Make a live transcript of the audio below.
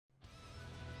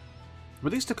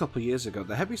Released a couple years ago,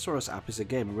 the Hevisaurus app is a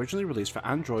game originally released for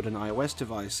Android and iOS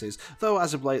devices, though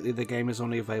as of lately the game is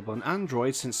only available on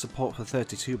Android since support for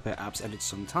 32-bit apps ended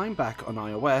some time back on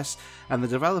iOS, and the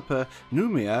developer,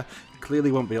 Numia,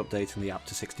 clearly won't be updating the app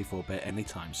to 64-bit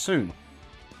anytime soon.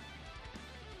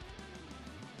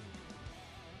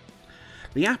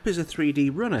 The app is a 3D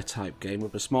runner type game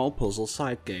with a small puzzle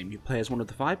side game. You play as one of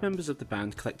the 5 members of the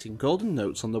band collecting golden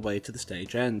notes on the way to the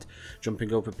stage end,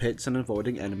 jumping over pits and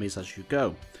avoiding enemies as you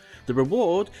go. The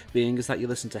reward being is that you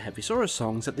listen to Hevisaurus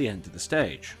songs at the end of the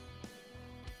stage.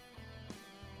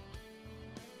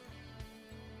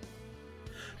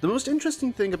 The most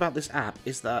interesting thing about this app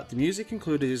is that the music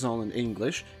included is all in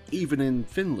English, even in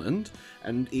Finland,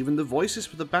 and even the voices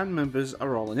for the band members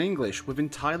are all in English, with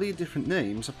entirely different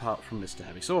names apart from Mr.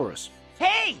 Hevisaurus.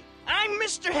 Hey! I'm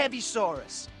Mr.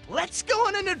 Hevisaurus! Let's go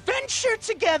on an adventure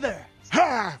together!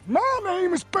 Hi, my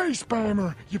name is Bass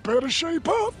Bammer. You better shape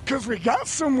up, cause we got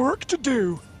some work to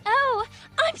do. Oh,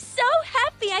 I'm so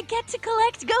happy I get to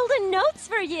collect golden notes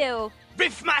for you!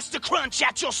 Riffmaster Crunch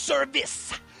at your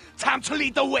service! Time to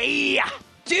lead the way!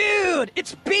 Dude,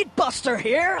 it's Beatbuster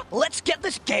here! Let's get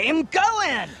this game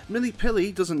going! Millie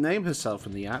Pilly doesn't name herself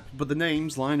in the app, but the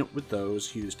names line up with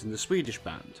those used in the Swedish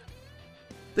band.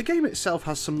 The game itself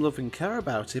has some love and care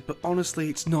about it, but honestly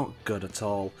it's not good at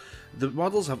all. The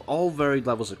models have all varied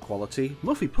levels of quality.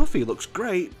 Muffy Puffy looks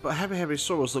great, but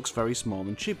Hevisaurus looks very small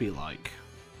and chibi-like.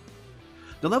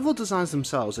 The level designs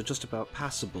themselves are just about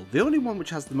passable. The only one which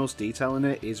has the most detail in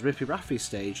it is Riffy Raffy's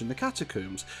stage in the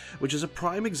Catacombs, which is a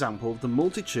prime example of the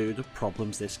multitude of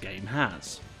problems this game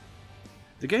has.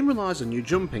 The game relies on you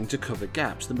jumping to cover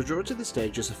gaps. The majority of the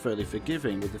stages are fairly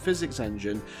forgiving with the physics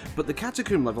engine, but the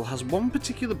Catacomb level has one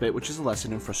particular bit which is a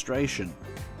lesson in frustration.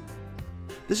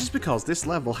 This is because this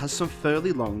level has some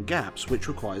fairly long gaps which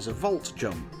requires a vault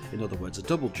jump, in other words a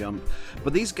double jump,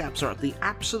 but these gaps are at the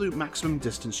absolute maximum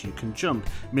distance you can jump,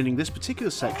 meaning this particular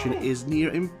section is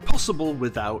near impossible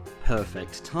without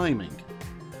perfect timing.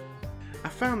 I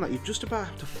found that you just about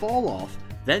have to fall off,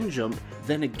 then jump,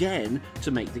 then again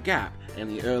to make the gap,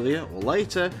 any earlier or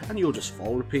later and you'll just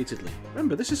fall repeatedly.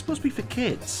 Remember, this is supposed to be for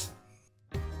kids.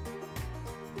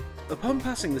 Upon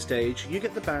passing the stage, you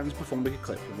get the band performing a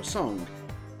clip from a song.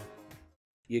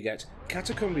 You get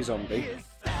Catacombi Zombie,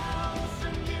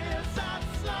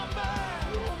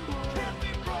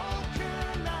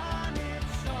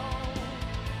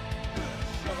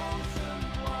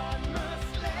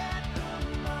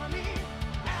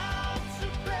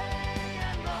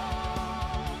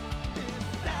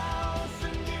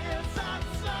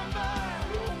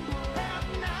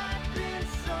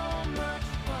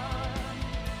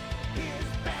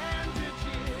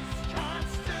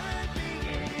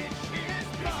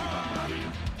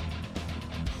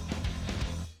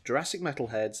 Jurassic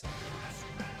Metalheads,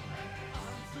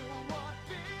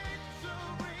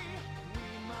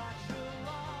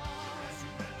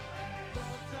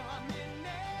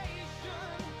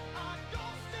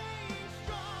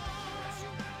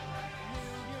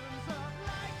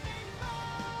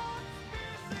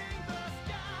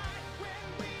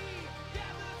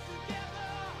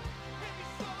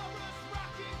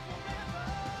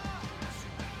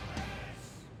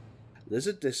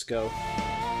 Lizard Disco,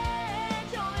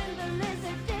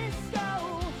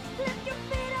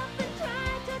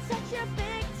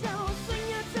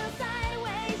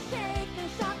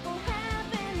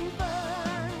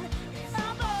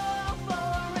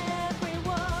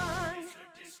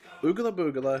 Oogala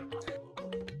Boogala,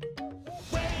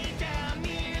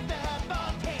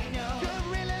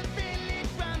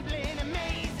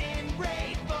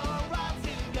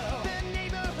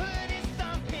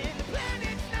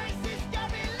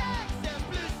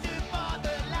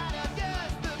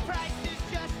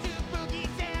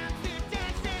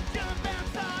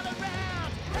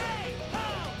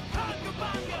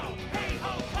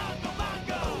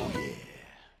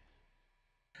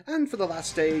 and for the last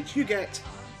stage you get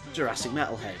Jurassic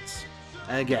Metalheads.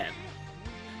 Again.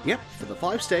 Yep, for the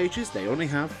 5 stages they only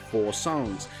have 4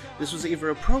 songs. This was either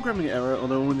a programming error or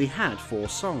they only had 4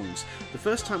 songs. The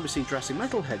first time we see Jurassic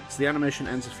Metalheads, the animation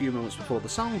ends a few moments before the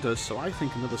song does, so I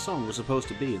think another song was supposed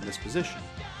to be in this position.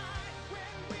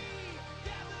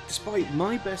 Despite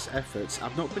my best efforts,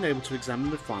 I've not been able to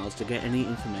examine the files to get any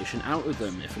information out of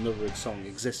them. If another song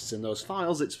exists in those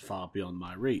files, it's far beyond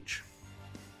my reach.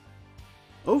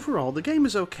 Overall, the game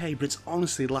is okay, but it's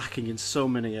honestly lacking in so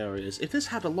many areas. If this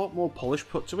had a lot more polish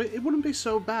put to it, it wouldn't be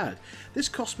so bad. This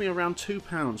cost me around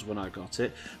 £2 when I got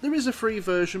it. There is a free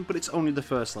version, but it's only the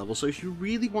first level, so if you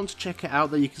really want to check it out,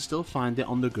 then you can still find it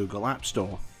on the Google App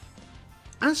Store.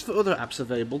 As for other apps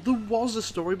available, there was a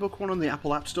Storybook one on the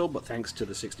Apple App Store, but thanks to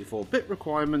the 64-bit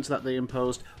requirements that they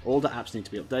imposed, older apps need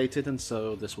to be updated, and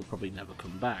so this will probably never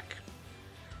come back.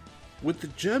 With the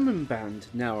German band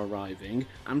now arriving,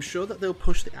 I'm sure that they'll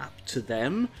push the app to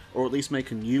them, or at least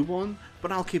make a new one,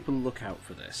 but I'll keep a lookout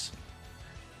for this.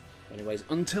 Anyways,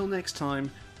 until next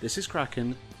time, this is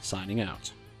Kraken, signing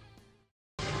out.